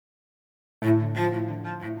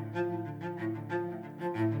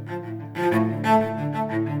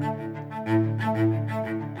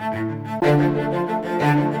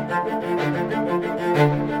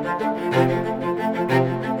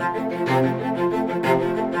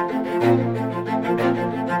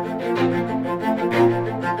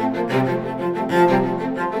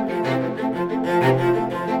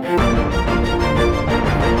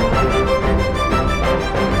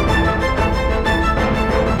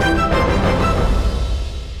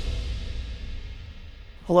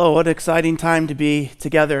Hello, what an exciting time to be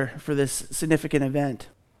together for this significant event.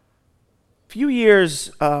 A few years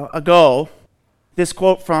ago, this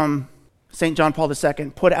quote from St. John Paul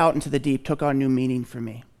II, "Put out into the deep," took on new meaning for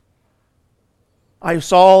me. I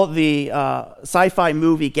saw the sci-fi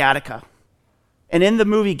movie Gattaca. And in the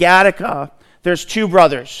movie Gattaca, there's two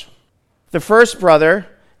brothers. The first brother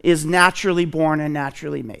is naturally born and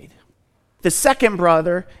naturally made. The second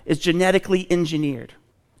brother is genetically engineered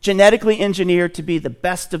to be the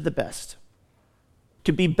best of the best,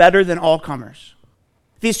 to be better than all comers.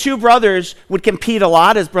 These two brothers would compete a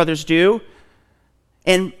lot, as brothers do,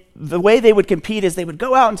 and the way they would compete is they would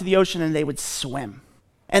go out into the ocean and they would swim.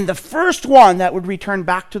 And the first one that would return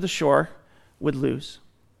back to the shore would lose.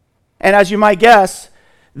 And as you might guess,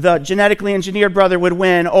 the genetically engineered brother would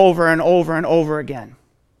win over and over and over again.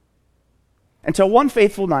 Until one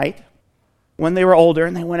fateful night, when they were older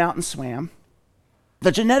and they went out and swam,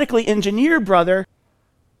 the genetically engineered brother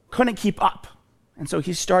couldn't keep up. And so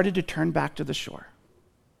he started to turn back to the shore.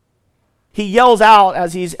 He yells out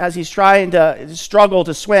as he's trying to struggle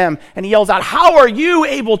to swim, and he yells out, "How are you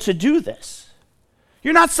able to do this?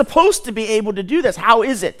 You're not supposed to be able to do this. How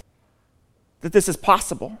is it that this is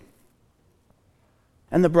possible?"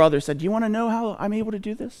 And the brother said, "Do you want to know how I'm able to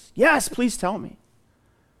do this?" "Yes, please tell me."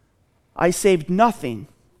 "I saved nothing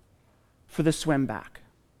for the swim back.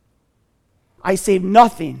 I saved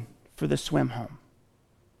nothing for the swim home."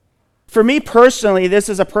 For me personally, this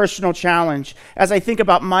is a personal challenge. As I think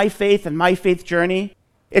about my faith and my faith journey,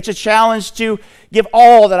 it's a challenge to give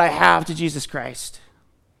all that I have to Jesus Christ.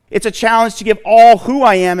 It's a challenge to give all who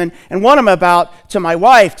I am and what I'm about to my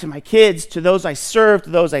wife, to my kids, to those I serve,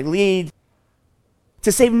 to those I lead,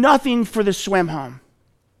 to save nothing for the swim home.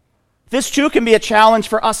 This too can be a challenge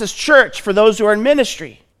for us as church, for those who are in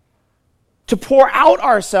ministry, to pour out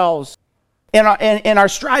ourselves in our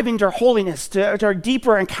striving to holiness, to our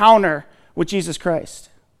deeper encounter with Jesus Christ.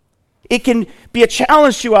 It can be a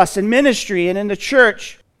challenge to us in ministry and in the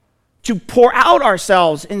church to pour out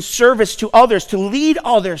ourselves in service to others, to lead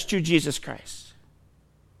others to Jesus Christ.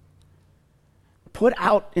 Put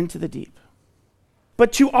out into the deep.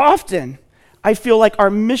 But too often, I feel like our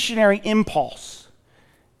missionary impulse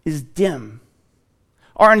is dim.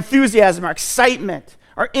 Our enthusiasm, our excitement,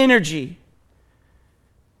 our energy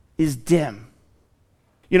is dim.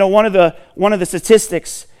 You know, one of the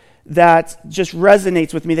statistics that just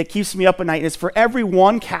resonates with me, that keeps me up at night, is for every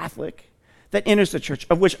one Catholic that enters the church,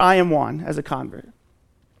 of which I am one as a convert,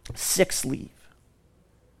 6 leave.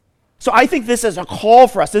 So I think this is a call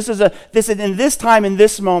for us. This is in this time, in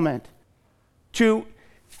this moment, to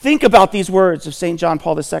think about these words of St. John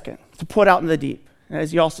Paul II, to put out in the deep, and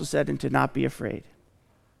as he also said, and to not be afraid.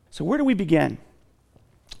 So where do we begin?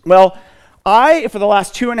 Well, I, for the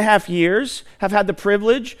last 2.5 years, have had the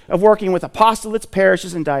privilege of working with apostolates,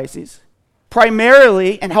 parishes, and dioceses,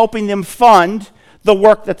 primarily in helping them fund the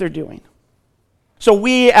work that they're doing. So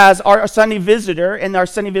we, as our Sunday Visitor and our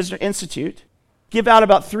Sunday Visitor Institute, give out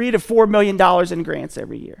about $3 to $4 million in grants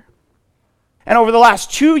every year. And over the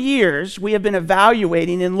last 2 years, we have been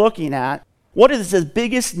evaluating and looking at what is the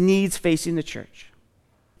biggest needs facing the church.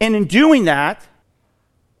 And in doing that,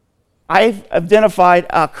 I've identified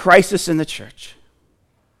a crisis in the church,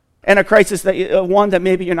 and a crisis that one that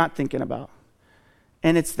maybe you're not thinking about,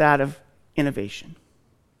 and it's that of innovation.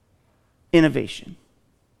 Innovation.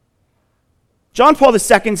 John Paul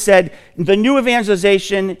II said the new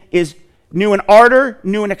evangelization is new in ardor,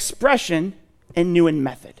 new in expression, and new in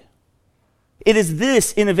method. It is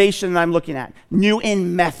this innovation that I'm looking at, new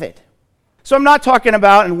in method. So I'm not talking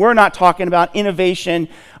about, and we're not talking about, innovation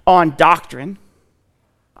on doctrine.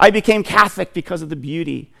 I became Catholic because of the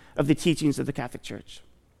beauty of the teachings of the Catholic Church.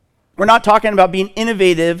 We're not talking about being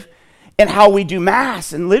innovative in how we do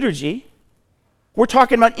Mass and liturgy. We're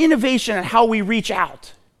talking about innovation in how we reach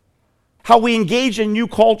out, how we engage in new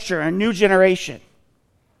culture and new generation.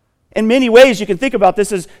 In many ways, you can think about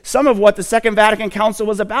this as some of what the Second Vatican Council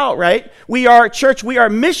was about, right? We are church, we are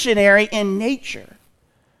missionary in nature.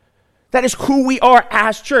 That is who we are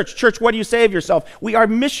as church. Church, what do you say of yourself? We are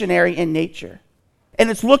missionary in nature. And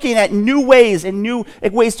it's looking at new ways and new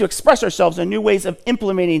ways to express ourselves and new ways of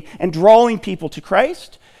implementing and drawing people to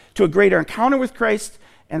Christ, to a greater encounter with Christ,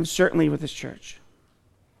 and certainly with his church.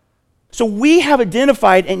 So we have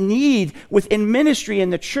identified a need within ministry in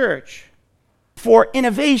the church for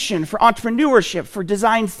innovation, for entrepreneurship, for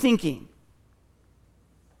design thinking.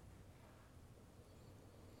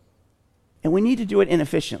 And we need to do it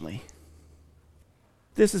inefficiently.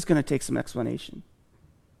 This is going to take some explanation.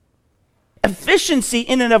 Efficiency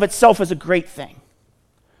in and of itself is a great thing,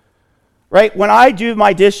 right? When I do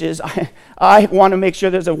my dishes, I want to make sure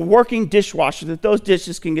there's a working dishwasher, that those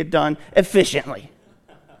dishes can get done efficiently.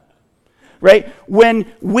 Right?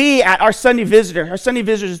 When we at our Sunday Visitor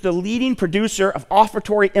is the leading producer of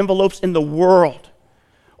offertory envelopes in the world.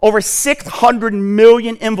 Over 600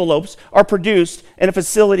 million envelopes are produced in a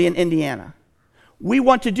facility in Indiana. We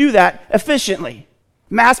want to do that efficiently.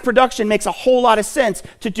 Mass production makes a whole lot of sense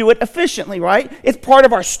to do it efficiently, right? It's part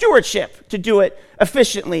of our stewardship to do it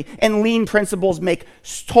efficiently, and lean principles make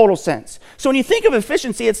total sense. So when you think of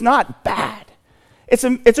efficiency, it's not bad. It's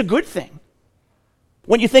a good thing.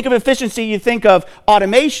 When you think of efficiency, you think of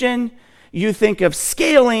automation, you think of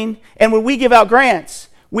scaling, and when we give out grants,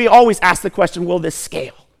 we always ask the question, will this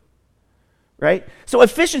scale? Right? So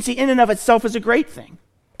efficiency in and of itself is a great thing.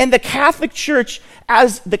 And the Catholic Church,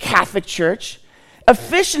 as the Catholic Church,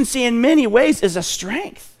 efficiency in many ways is a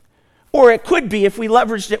strength. Or it could be if we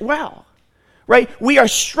leveraged it well. Right? We are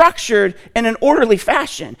structured in an orderly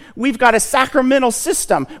fashion. We've got a sacramental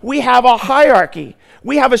system. We have a hierarchy.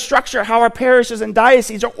 We have a structure how our parishes and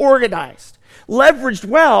dioceses are organized. Leveraged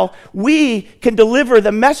well, we can deliver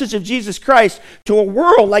the message of Jesus Christ to a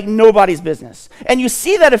world like nobody's business. And you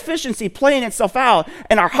see that efficiency playing itself out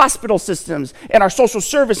in our hospital systems and our social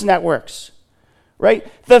service networks, right?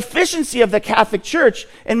 The efficiency of the Catholic Church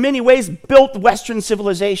in many ways built Western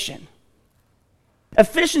civilization.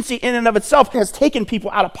 Efficiency in and of itself has taken people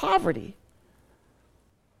out of poverty.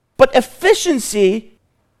 But efficiency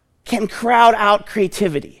can crowd out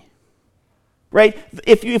creativity. Right?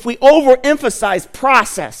 If we overemphasize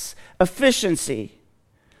process, efficiency,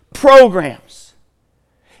 programs,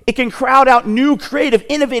 it can crowd out new, creative,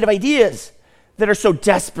 innovative ideas that are so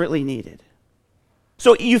desperately needed.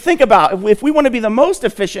 So you think about, if we want to be the most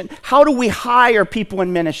efficient, how do we hire people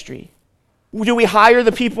in ministry? Do we hire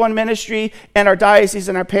the people in ministry and our dioceses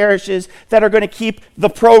and our parishes that are going to keep the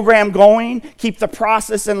program going, keep the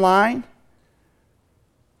process in line?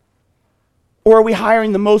 Or are we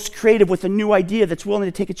hiring the most creative with a new idea that's willing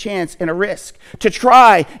to take a chance and a risk, to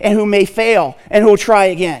try and who may fail and who will try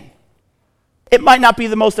again? It might not be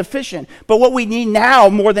the most efficient, but what we need now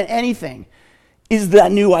more than anything is the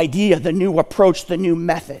new idea, the new approach, the new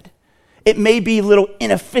method. It may be a little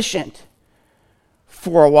inefficient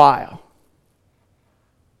for a while.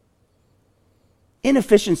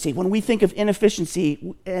 Inefficiency, when we think of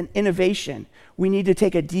inefficiency and innovation, we need to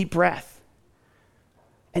take a deep breath.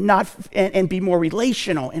 And be more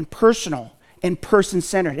relational and personal and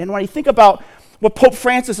person-centered. And when I think about what Pope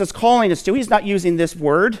Francis is calling us to, he's not using this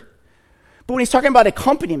word, but when he's talking about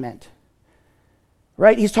accompaniment,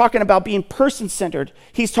 right? He's talking about being person-centered.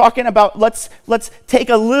 He's talking about let's take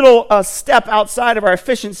a little step outside of our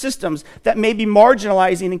efficient systems that may be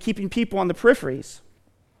marginalizing and keeping people on the peripheries.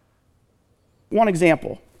 One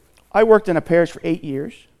example, I worked in a parish for 8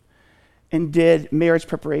 years and did marriage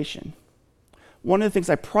preparation. One of the things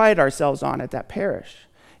I pride ourselves on at that parish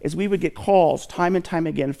is we would get calls time and time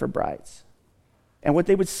again for brides. And what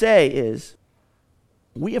they would say is,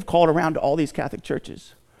 we have called around to all these Catholic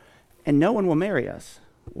churches, and no one will marry us.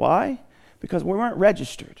 Why? Because we weren't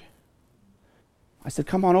registered. I said,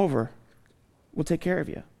 come on over. We'll take care of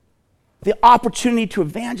you. The opportunity to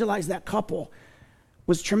evangelize that couple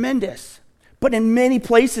was tremendous. But in many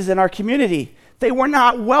places in our community, they were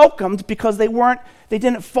not welcomed because they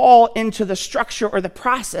didn't fall into the structure or the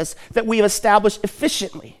process that we have established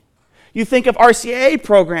efficiently. You think of RCIA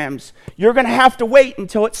programs, you're going to have to wait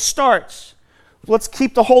until it starts. Let's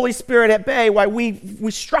keep the Holy Spirit at bay while we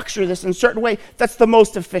structure this in a certain way that's the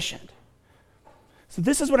most efficient. So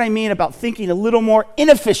this is what I mean about thinking a little more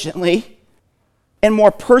inefficiently and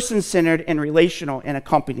more person-centered and relational in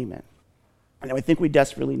accompaniment. And I think we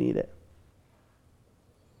desperately need it.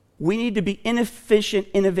 We need to be inefficient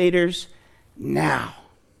innovators now.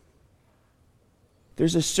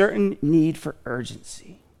 There's a certain need for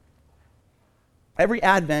urgency. Every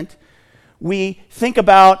Advent, we think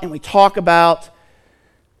about and we talk about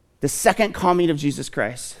the second coming of Jesus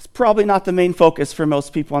Christ. It's probably not the main focus for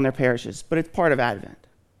most people in their parishes, but it's part of Advent.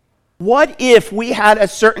 What if we had a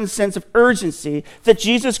certain sense of urgency that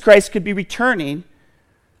Jesus Christ could be returning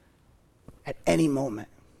at any moment?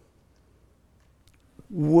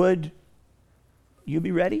 Would you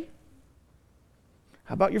be ready?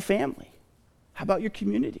 How about your family? How about your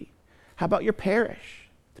community? How about your parish,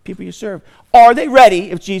 the people you serve? Are they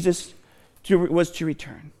ready if Jesus was to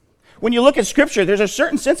return? When you look at Scripture, there's a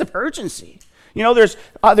certain sense of urgency. You know, there's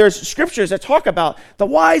scriptures that talk about the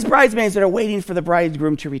wise bridesmaids that are waiting for the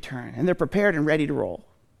bridegroom to return, and they're prepared and ready to roll.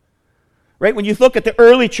 Right? When you look at the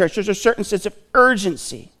early church, there's a certain sense of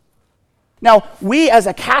urgency. Now, we as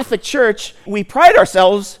a Catholic Church, we pride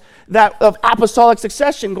ourselves of apostolic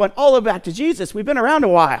succession going all the way back to Jesus. We've been around a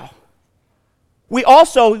while. We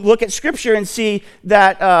also look at Scripture and see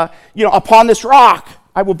that, upon this rock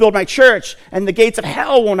I will build my church, and the gates of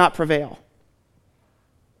hell will not prevail.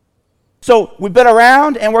 So we've been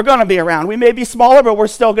around, and we're going to be around. We may be smaller, but we're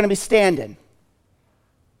still going to be standing.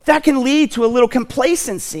 That can lead to a little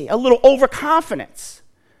complacency, a little overconfidence,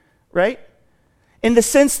 right? In the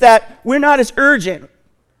sense that we're not as urgent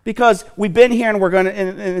because we've been here and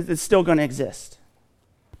it's still going to exist.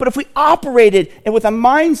 But if we operated with a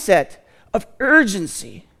mindset of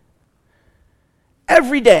urgency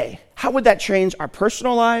every day, how would that change our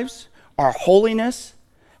personal lives, our holiness?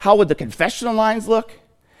 How would the confessional lines look?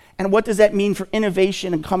 And what does that mean for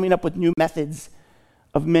innovation and coming up with new methods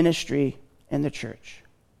of ministry in the church?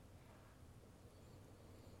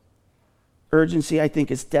 Urgency, I think,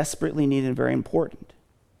 is desperately needed and very important.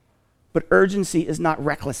 But urgency is not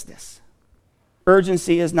recklessness.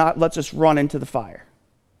 Urgency is not, let's just run into the fire.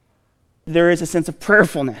 There is a sense of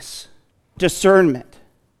prayerfulness, discernment.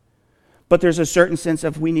 But there's a certain sense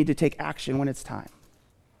of we need to take action when it's time.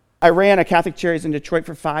 I ran a Catholic Charities in Detroit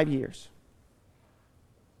for 5 years.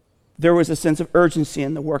 There was a sense of urgency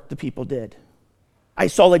in the work the people did. I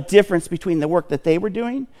saw a difference between the work that they were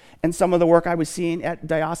doing and some of the work I was seeing at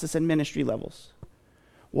diocesan ministry levels.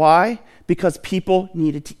 Why? Because people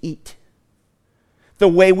needed to eat. The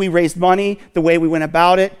way we raised money, the way we went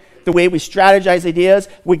about it, the way we strategize ideas,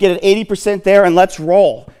 we get it 80% there and let's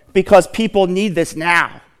roll because people need this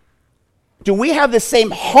now. Do we have the same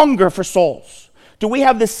hunger for souls? Do we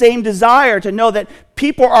have the same desire to know that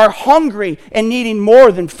people are hungry and needing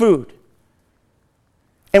more than food?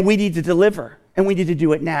 And we need to deliver, and we need to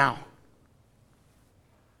do it now.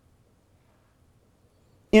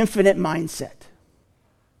 Infinite mindset.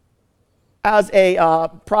 As a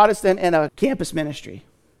Protestant in a campus ministry,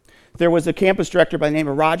 there was a campus director by the name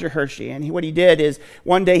of Roger Hershey, and what he did is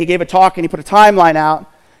one day he gave a talk and he put a timeline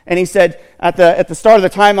out, and he said at the start of the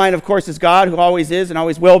timeline, of course, is God, who always is and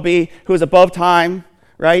always will be, who is above time,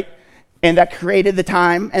 right? And that created the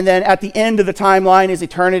time. And then at the end of the timeline is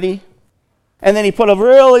eternity. And then he put a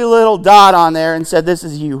really little dot on there and said, this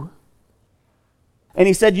is you. And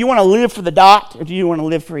he said, do you want to live for the dot or do you want to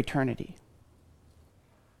live for eternity?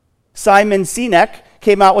 Simon Sinek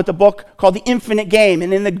came out with a book called The Infinite Game.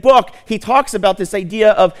 And in the book, he talks about this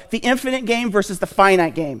idea of the infinite game versus the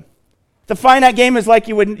finite game. The finite game is like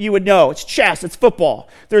you would know. It's chess. It's football.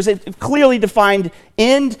 There's a clearly defined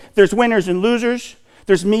end. There's winners and losers.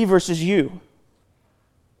 There's me versus you.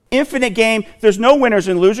 Infinite game, there's no winners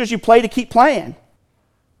and losers. You play to keep playing.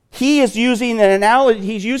 He is using an analogy.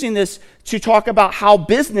 He's using this to talk about how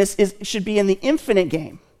business should be in the infinite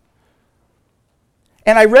game.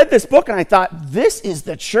 And I read this book and I thought, this is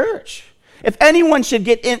the church. If anyone should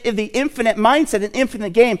get in the infinite mindset and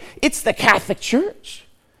infinite game, it's the Catholic Church.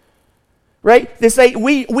 Right?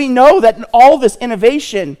 We know that all this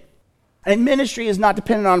innovation and ministry is not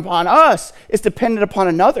dependent upon us, it's dependent upon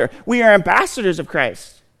another. We are ambassadors of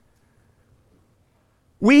Christ.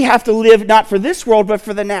 We have to live not for this world, but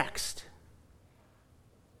for the next.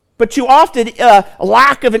 But too often, a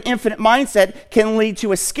lack of an infinite mindset can lead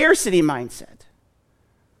to a scarcity mindset.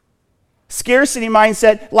 Scarcity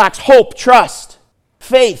mindset lacks hope, trust,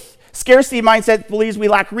 faith. Scarcity mindset believes we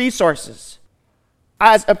lack resources.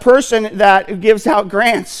 As a person that gives out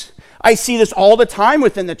grants, I see this all the time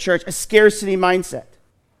within the church, a scarcity mindset.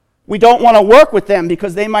 We don't want to work with them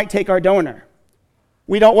because they might take our donor.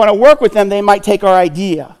 We don't want to work with them, they might take our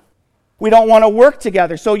idea. We don't want to work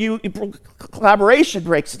together, so collaboration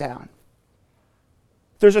breaks down.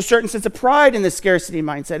 There's a certain sense of pride in the scarcity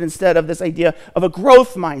mindset instead of this idea of a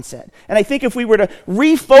growth mindset. And I think if we were to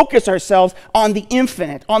refocus ourselves on the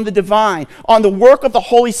infinite, on the divine, on the work of the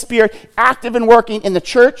Holy Spirit active and working in the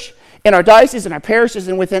church, in our dioceses, in our parishes,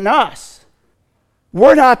 and within us,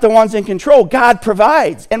 we're not the ones in control. God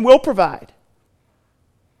provides and will provide.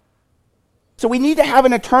 So we need to have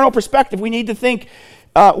an eternal perspective. We need to think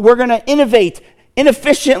we're going to innovate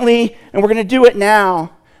inefficiently, and we're going to do it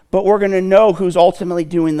now, but we're going to know who's ultimately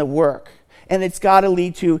doing the work. And it's got to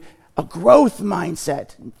lead to a growth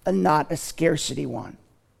mindset and not a scarcity one.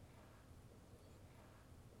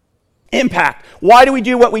 Impact. Why do we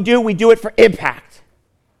do what we do? We do it for impact.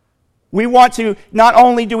 We want to, not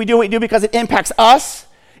only do we do what we do because it impacts us.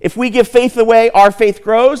 If we give faith away, our faith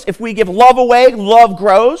grows. If we give love away, love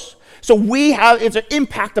grows. So it's an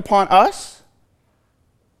impact upon us.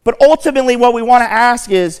 But ultimately what we want to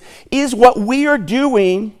ask is what we are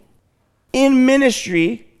doing in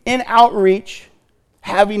ministry, in outreach,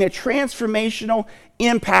 having a transformational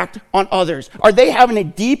impact on others? Are they having a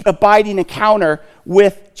deep, abiding encounter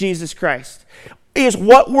with Jesus Christ? Is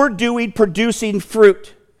what we're doing producing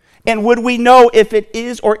fruit? And would we know if it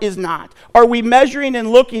is or is not? Are we measuring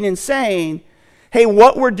and looking and saying, hey,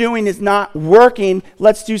 what we're doing is not working,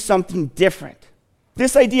 let's do something different?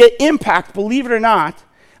 This idea, impact, believe it or not,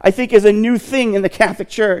 I think is a new thing in the Catholic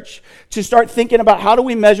Church, to start thinking about how do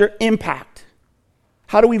we measure impact?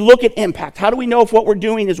 How do we look at impact? How do we know if what we're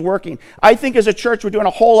doing is working? I think as a church we're doing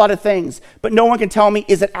a whole lot of things, but no one can tell me,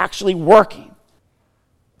 is it actually working?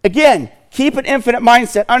 Again, keep an infinite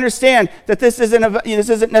mindset. Understand that this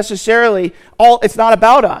isn't necessarily all, it's not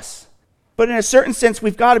about us. But in a certain sense,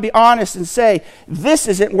 we've got to be honest and say, this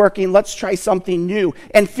isn't working, let's try something new,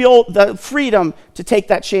 and feel the freedom to take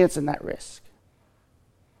that chance and that risk.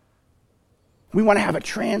 We want to have a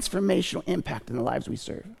transformational impact in the lives we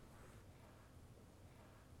serve.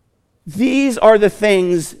 These are the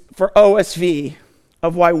things for OSV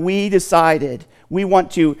of why we decided we want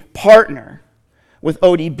to partner with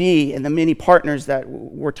ODB and the many partners that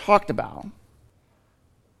were talked about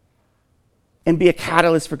and be a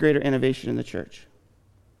catalyst for greater innovation in the church.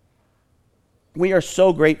 We are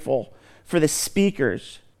so grateful for the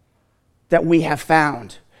speakers that we have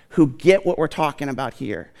found who get what we're talking about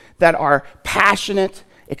here, that are passionate,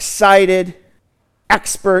 excited,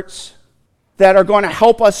 experts, that are going to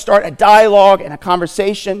help us start a dialogue and a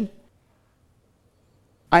conversation.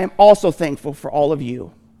 I am also thankful for all of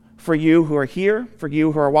you, for you who are here, for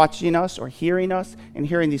you who are watching us or hearing us and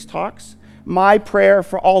hearing these talks. My prayer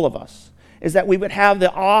for all of us is that we would have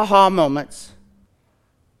the aha moments,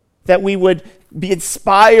 that we would be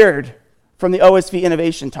inspired from the OSV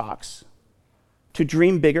Innovation Talks to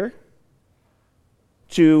dream bigger,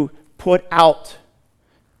 to put out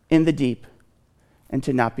in the deep, and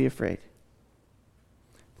to not be afraid.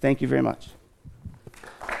 Thank you very much.